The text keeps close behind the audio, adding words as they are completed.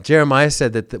Jeremiah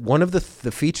said that one of the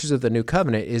features of the new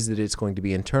covenant is that it's going to be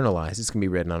internalized. It's going to be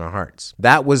written on our hearts.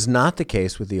 That was not the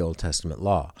case with the Old Testament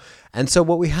law. And so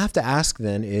what we have to ask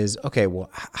then is, okay,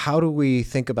 well, how do we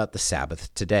think about the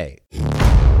Sabbath today?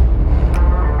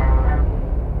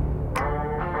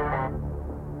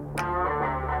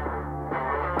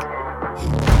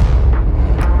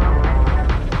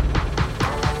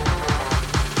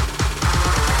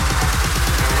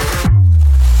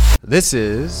 This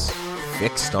is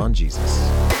Fixed on Jesus.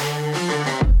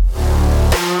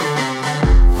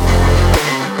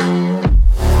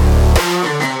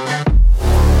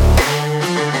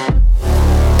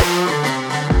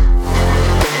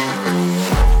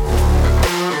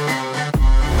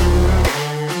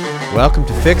 Welcome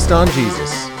to Fixed on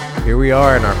Jesus. Here we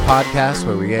are in our podcast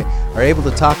where we are able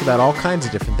to talk about all kinds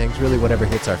of different things, really whatever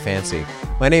hits our fancy.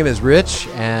 My name is Rich,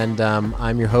 and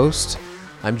I'm your host.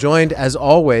 I'm joined, as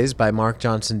always, by Mark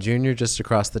Johnson Jr. just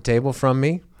across the table from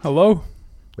me. Hello.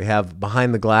 We have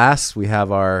behind the glass, we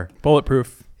have our...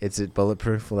 Bulletproof. Is it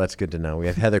bulletproof? Well, that's good to know. We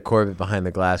have Heather Corbett behind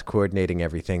the glass coordinating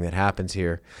everything that happens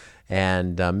here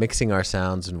and mixing our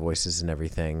sounds and voices and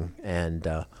everything.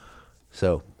 And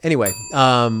so, anyway,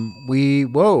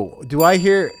 do I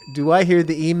hear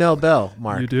the email bell,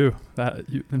 Mark? You do.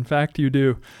 In fact, you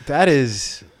do.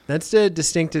 That's a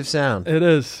distinctive sound. It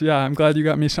is. Yeah, I'm glad you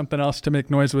got me something else to make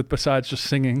noise with besides just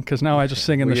singing, because now I just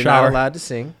sing in the shower. You're not allowed to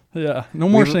sing. Yeah, no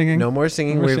more singing. No more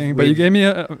singing. But you gave me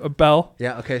a bell.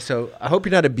 Yeah, okay, so I hope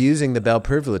you're not abusing the bell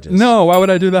privileges. No, why would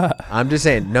I do that? I'm just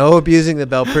saying, no abusing the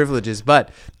bell privileges.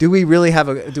 But do we really have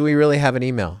an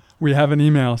email? We have an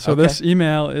email. So okay. This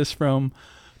email is from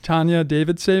Tanya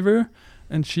David Saver,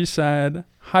 and she said,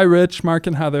 "Hi, Rich, Mark,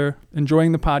 and Heather.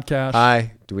 Enjoying the podcast."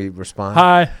 Hi. Do we respond?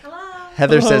 Hi.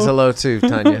 Heather says hello too,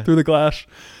 Tanya. Through the glass.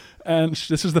 And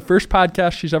this is the first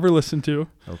podcast she's ever listened to.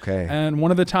 Okay. And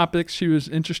one of the topics she was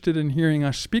interested in hearing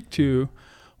us speak to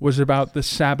was about the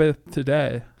Sabbath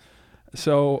today.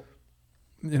 So,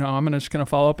 I'm just going to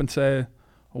follow up and say,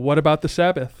 what about the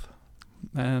Sabbath?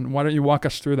 And why don't you walk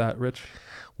us through that, Rich?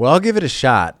 Well, I'll give it a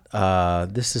shot.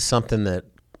 This is something that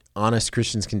honest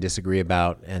Christians can disagree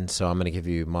about, and so I'm going to give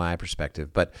you my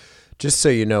perspective. But just so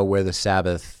you know where the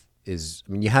Sabbath is,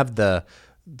 you have the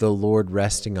Lord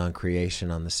resting on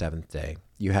creation on the seventh day.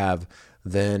 You have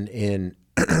then in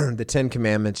the Ten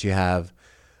Commandments, you have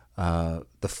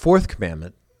the fourth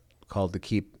commandment called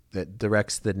that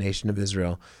directs the nation of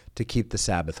Israel to keep the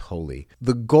Sabbath holy.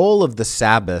 The goal of the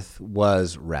Sabbath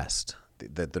was rest.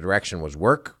 The direction was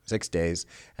work 6 days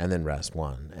and then rest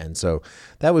 1. And so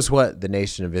that was what the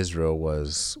nation of Israel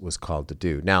was called to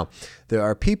do. Now, there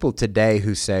are people today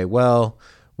who say, well,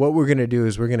 what we're going to do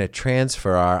is we're going to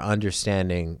transfer our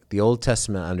understanding, the Old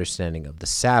Testament understanding of the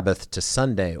Sabbath to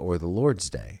Sunday or the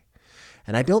Lord's Day.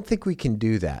 And I don't think we can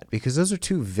do that because those are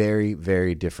two very,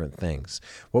 very different things.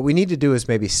 What we need to do is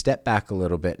maybe step back a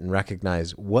little bit and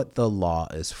recognize what the law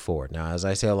is for. Now, as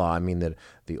I say law, I mean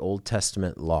the Old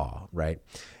Testament law, right?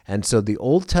 And so the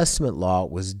Old Testament law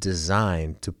was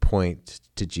designed to point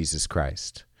to Jesus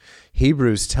Christ.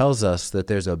 Hebrews tells us that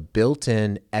there's a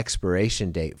built-in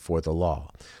expiration date for the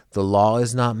law. The law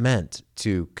is not meant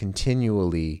to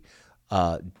continually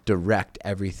direct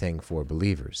everything for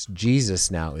believers. Jesus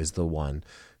now is the one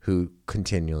who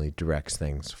continually directs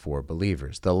things for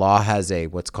believers. The law has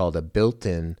what's called a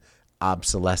built-in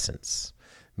obsolescence,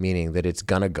 meaning that it's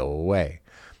going to go away.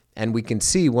 And we can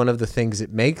see one of the things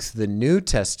that makes the New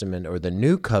Testament or the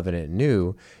New Covenant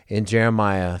new in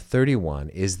Jeremiah 31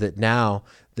 is that now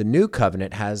the New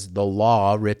Covenant has the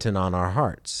law written on our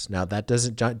hearts. Now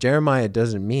Jeremiah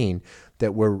doesn't mean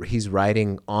that he's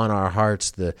writing on our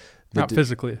hearts not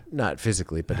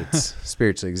physically, but it's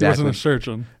spiritually. Exactly. He wasn't a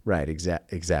surgeon. Right.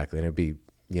 Exactly. And it'd be,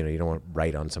 you don't want to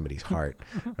write on somebody's heart,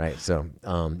 right? So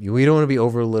we don't want to be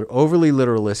overly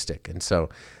literalistic. And so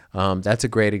that's a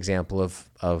great example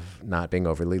of not being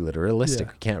overly literalistic.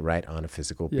 Yeah. You can't write on a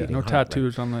physical beating heart.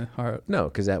 Tattoos on the heart. No,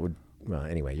 because that would... Well,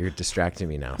 anyway, you're distracting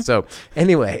me now. So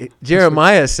anyway,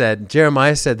 Jeremiah said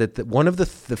that one of the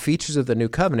features of the new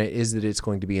covenant is that it's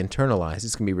going to be internalized.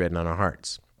 It's going to be written on our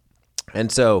hearts.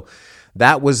 And so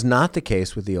that was not the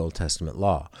case with the Old Testament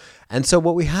law. And so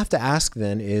what we have to ask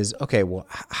then is, okay, well,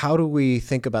 how do we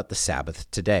think about the Sabbath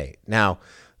today? Now,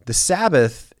 the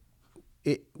Sabbath,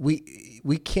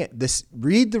 we can't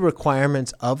read the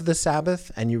requirements of the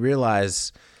Sabbath, and you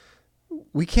realize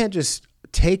we can't just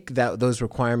take those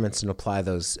requirements and apply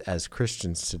those as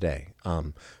Christians today.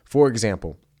 For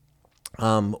example,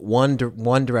 one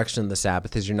direction of the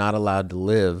Sabbath is you're not allowed to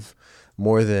live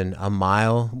more than a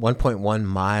mile, 1.1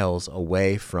 miles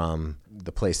away from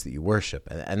the place that you worship.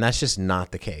 And that's just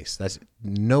not the case.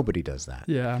 Nobody does that.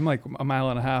 Yeah, I'm like a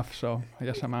mile and a half, so I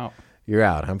guess I'm out. You're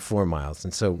out. I'm 4 miles.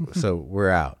 And so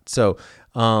we're out. So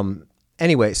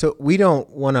anyway, so we don't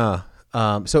want to,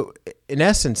 so in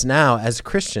essence now as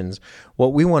Christians,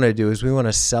 what we want to do is we want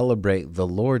to celebrate the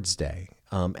Lord's Day.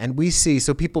 And we see,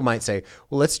 so people might say,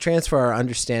 well, let's transfer our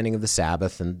understanding of the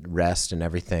Sabbath and rest and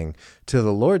everything to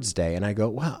the Lord's Day. And I go,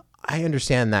 well, I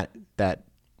understand that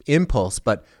impulse,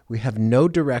 but we have no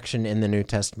direction in the New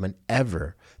Testament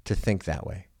ever to think that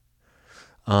way.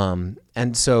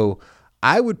 And so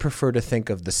I would prefer to think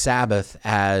of the Sabbath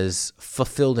as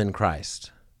fulfilled in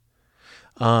Christ.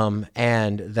 And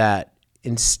that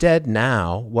instead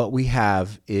now what we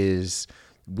have is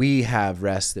we have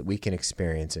rest that we can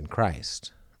experience in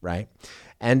Christ, right?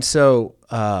 And so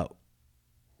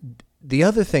the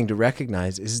other thing to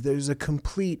recognize is there's a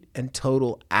complete and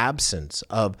total absence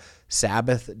of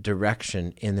Sabbath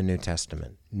direction in the New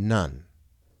Testament. None.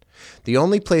 The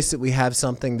only place that we have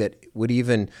something that would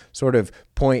even sort of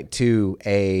point to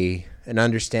an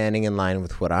understanding in line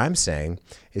with what I'm saying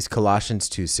is Colossians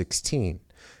 2:16.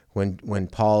 When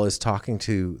Paul is talking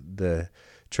to the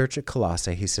church at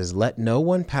Colossae, he says, "Let no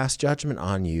one pass judgment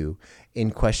on you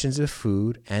in questions of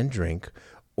food and drink,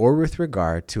 or with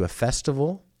regard to a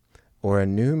festival, or a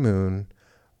new moon,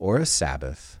 or a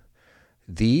Sabbath.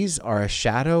 These are a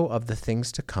shadow of the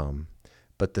things to come,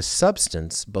 but the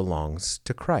substance belongs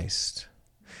to Christ."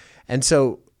 And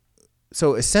so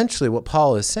essentially what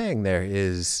Paul is saying there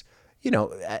is,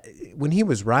 when he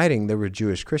was writing, there were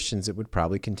Jewish Christians that would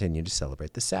probably continue to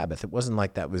celebrate the Sabbath. It wasn't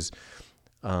like that was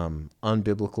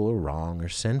unbiblical or wrong or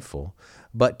sinful,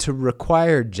 but to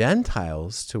require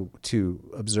Gentiles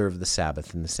to observe the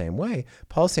Sabbath in the same way,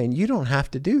 Paul's saying you don't have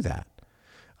to do that.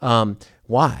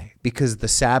 Why? Because the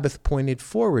Sabbath pointed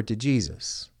forward to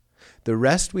Jesus. The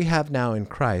rest we have now in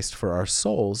Christ for our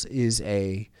souls is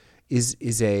a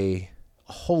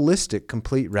holistic,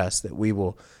 complete rest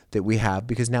that we have,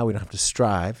 because now we don't have to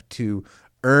strive to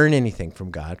earn anything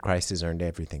from God. Christ has earned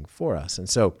everything for us. And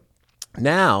so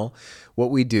now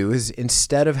what we do is,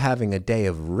 instead of having a day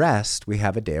of rest, we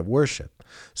have a day of worship.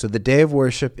 So the day of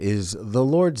worship is the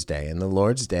Lord's Day, and the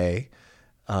Lord's Day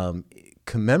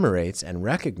commemorates and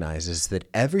recognizes that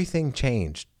everything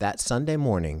changed that Sunday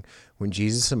morning when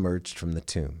Jesus emerged from the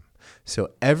tomb.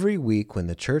 So every week when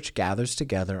the church gathers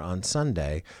together on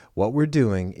Sunday, what we're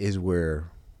doing is we're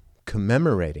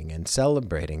commemorating and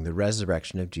celebrating the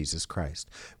resurrection of Jesus Christ.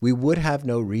 We would have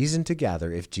no reason to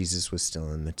gather if Jesus was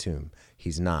still in the tomb.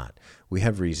 He's not. We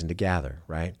have reason to gather,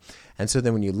 right? And so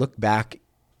then when you look back,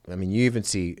 you even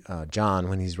see John,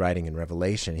 when he's writing in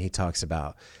Revelation, he talks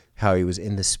about how he was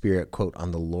in the Spirit, quote,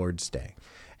 on the Lord's Day.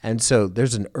 And so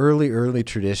there's an early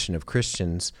tradition of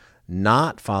Christians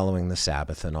not following the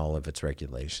Sabbath and all of its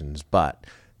regulations, but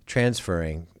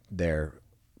transferring their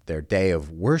day of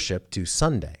worship to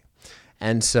Sunday.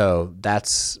 And so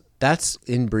that's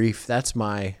in brief, that's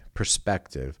my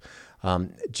perspective.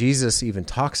 Jesus even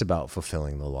talks about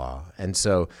fulfilling the law. And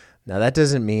so now that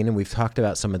doesn't mean, and we've talked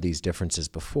about some of these differences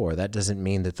before, that doesn't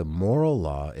mean that the moral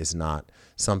law is not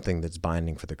something that's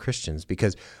binding for the Christians,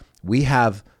 because we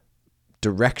have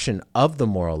direction of the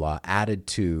moral law added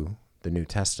to the New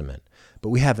Testament. But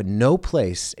we have no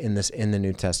place in the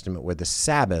New Testament where the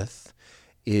Sabbath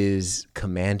is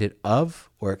commanded of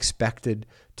or expected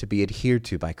to be adhered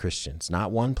to by Christians.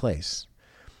 Not one place.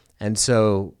 And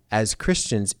so as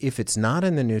Christians, if it's not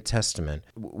in the New Testament,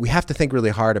 we have to think really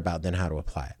hard about then how to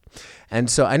apply it. And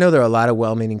so I know there are a lot of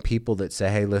well-meaning people that say,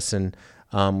 hey, listen,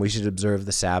 we should observe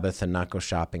the Sabbath and not go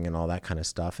shopping and all that kind of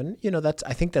stuff. And,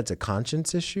 I think that's a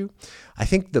conscience issue. I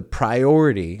think the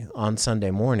priority on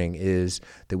Sunday morning is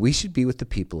that we should be with the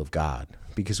people of God.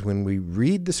 Because when we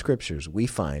read the scriptures, we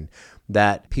find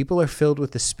that people are filled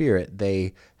with the Spirit.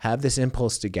 They have this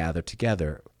impulse to gather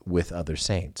together with other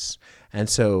saints. And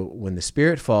so when the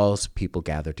Spirit falls, people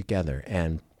gather together.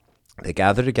 And they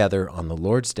gather together on the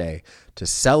Lord's Day to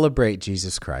celebrate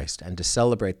Jesus Christ and to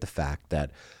celebrate the fact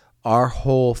that our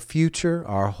whole future,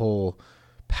 our whole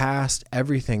past,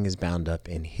 everything is bound up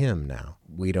in Him now.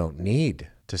 We don't need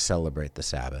to celebrate the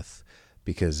Sabbath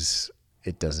because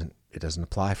it doesn't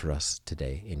apply for us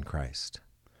today in Christ.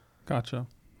 Gotcha.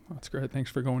 That's great. Thanks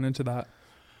for going into that.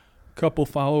 Couple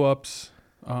follow-ups.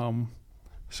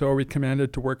 So are we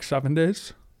commanded to work 7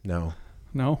 days? No.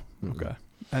 No? Mm-hmm. Okay.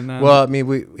 And then, well,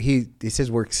 he says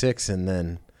work 6 and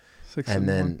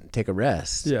then take a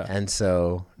rest. Yeah. And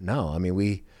so no,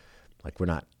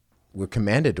 we're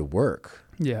commanded to work.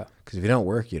 Yeah. Because if you don't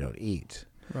work, you don't eat.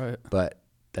 Right. But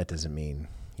that doesn't mean,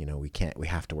 we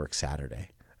have to work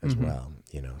Saturday. as well,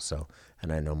 so,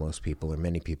 and I know most people or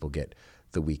many people get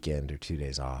the weekend or 2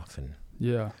 days off. And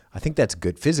yeah, I think that's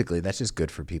good physically. That's just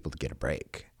good for people to get a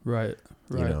break. Right.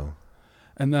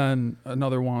 And then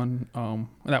another one,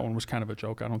 that one was kind of a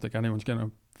joke. I don't think anyone's going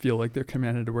to feel like they're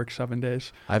commanded to work 7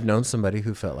 days. I've known somebody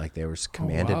who felt like they were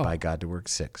commanded by God to work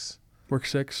 6. Work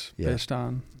 6 based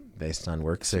on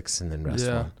work 6 and then rest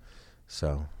 1.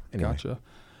 So anyway. Gotcha.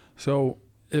 So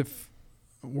if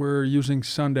we're using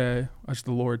Sunday as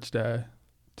the Lord's Day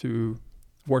to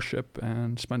worship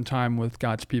and spend time with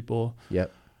God's people,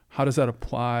 yep. How does that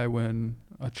apply when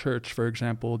a church, for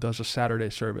example, does a Saturday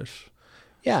service?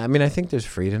 Yeah, I mean, I think there's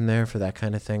freedom there for that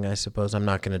kind of thing, I suppose. I'm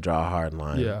not going to draw a hard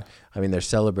line. Yeah. I mean, they're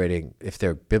celebrating, if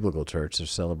they're a biblical church, they're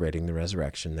celebrating the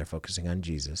resurrection. They're focusing on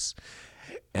Jesus.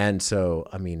 And so,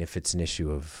 I mean, if it's an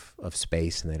issue of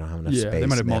space and they don't have enough space. Yeah, they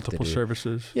might have multiple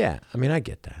services. Yeah, I mean, I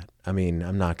get that. I mean,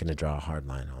 I'm not going to draw a hard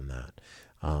line on that.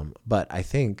 But I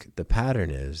think the pattern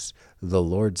is the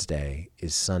Lord's Day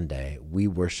is Sunday. We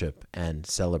worship and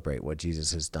celebrate what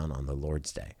Jesus has done on the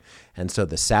Lord's Day. And so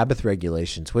the Sabbath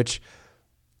regulations, which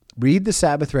read the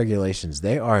Sabbath regulations,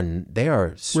 they are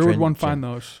stringent. Where would one find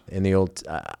those? In the old,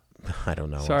 I don't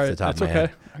know off the top of my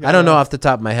head. Okay. I don't know off the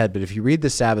top of my head, but if you read the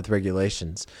Sabbath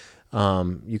regulations,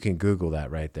 you can Google that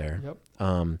right there.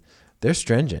 Yep. They're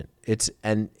stringent.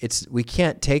 We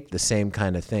can't take the same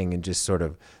kind of thing and just sort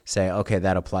of say, okay,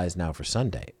 that applies now for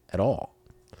Sunday at all.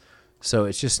 So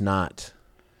it's just not.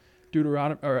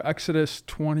 Exodus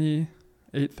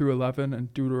 20:8 through 11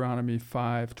 and Deuteronomy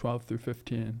 5:12 through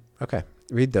 15. Okay.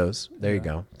 Read those. There you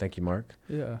go. Thank you, Mark.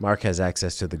 Yeah. Mark has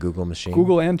access to the Google machine.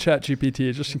 Google and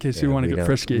ChatGPT, just in case you want to get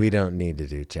frisky. We don't need to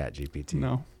do ChatGPT.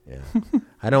 No. Yeah.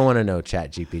 I don't want to know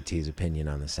ChatGPT's opinion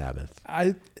on the Sabbath.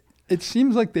 It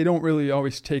seems like they don't really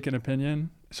always take an opinion.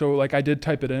 So like I did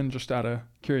type it in just out of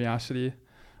curiosity.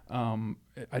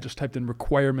 I just typed in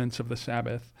requirements of the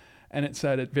Sabbath, and it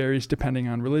said it varies depending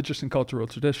on religious and cultural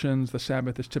traditions. The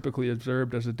Sabbath is typically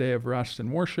observed as a day of rest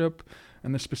and worship,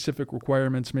 and the specific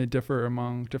requirements may differ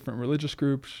among different religious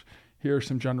groups. Here are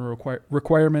some general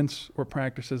requirements or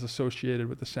practices associated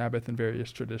with the Sabbath in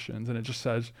various traditions. And it just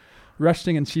says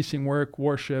resting and ceasing work,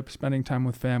 worship, spending time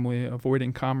with family,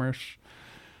 avoiding commerce,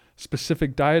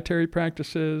 specific dietary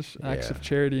practices, acts of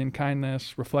charity and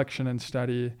kindness, reflection and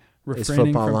study, refraining.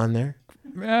 Is football on there?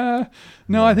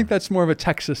 No, I think that's more of a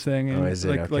Texas thing. Oh, is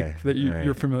it? Okay. Like that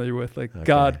you're familiar with, like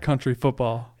God, country,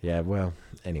 football. Yeah, well,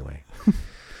 anyway.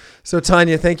 So,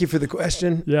 Tanya, thank you for the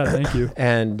question. Yeah, thank you.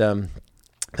 And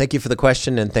thank you for the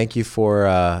question, and thank you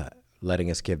for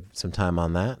letting us give some time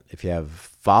on that. If you have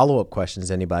follow-up questions,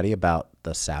 anybody, about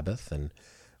the Sabbath and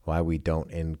why we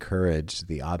don't encourage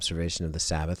the observation of the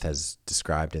Sabbath as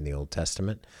described in the Old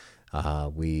Testament,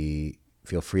 we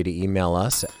feel free to email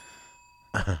us.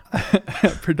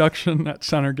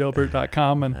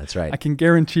 Production@centergilbert.com. And that's right. I can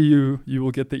guarantee you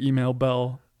will get the email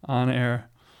bell on air.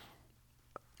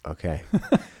 Okay.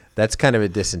 That's kind of a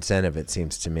disincentive, it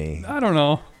seems to me. I don't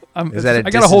know. I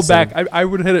got to hold back. I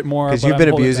would hit it more. Because you've been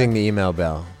abusing the email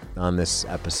bell on this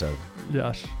episode.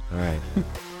 Yes. All right.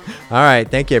 All right.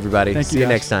 Thank you, everybody. See you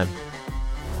next time.